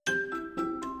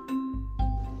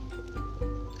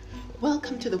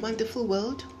Welcome to the wonderful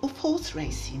world of horse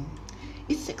racing.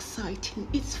 It's exciting,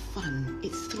 it's fun,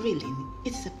 it's thrilling,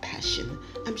 it's a passion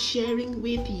I'm sharing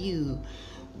with you.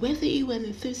 Whether you are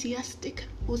enthusiastic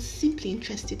or simply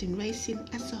interested in racing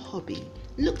as a hobby,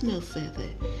 look no further.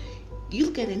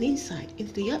 You'll get an insight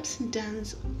into the ups and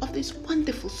downs of this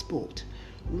wonderful sport.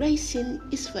 Racing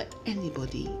is for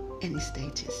anybody, any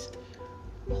status.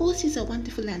 Horses are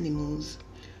wonderful animals.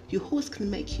 Your horse can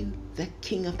make you the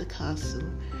king of the castle,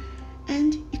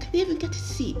 and you can even get a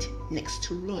seat next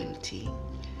to royalty.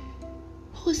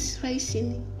 Horse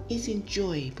racing is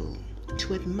enjoyable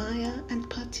to admire and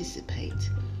participate.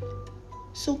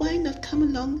 So why not come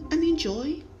along and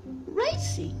enjoy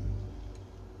racing?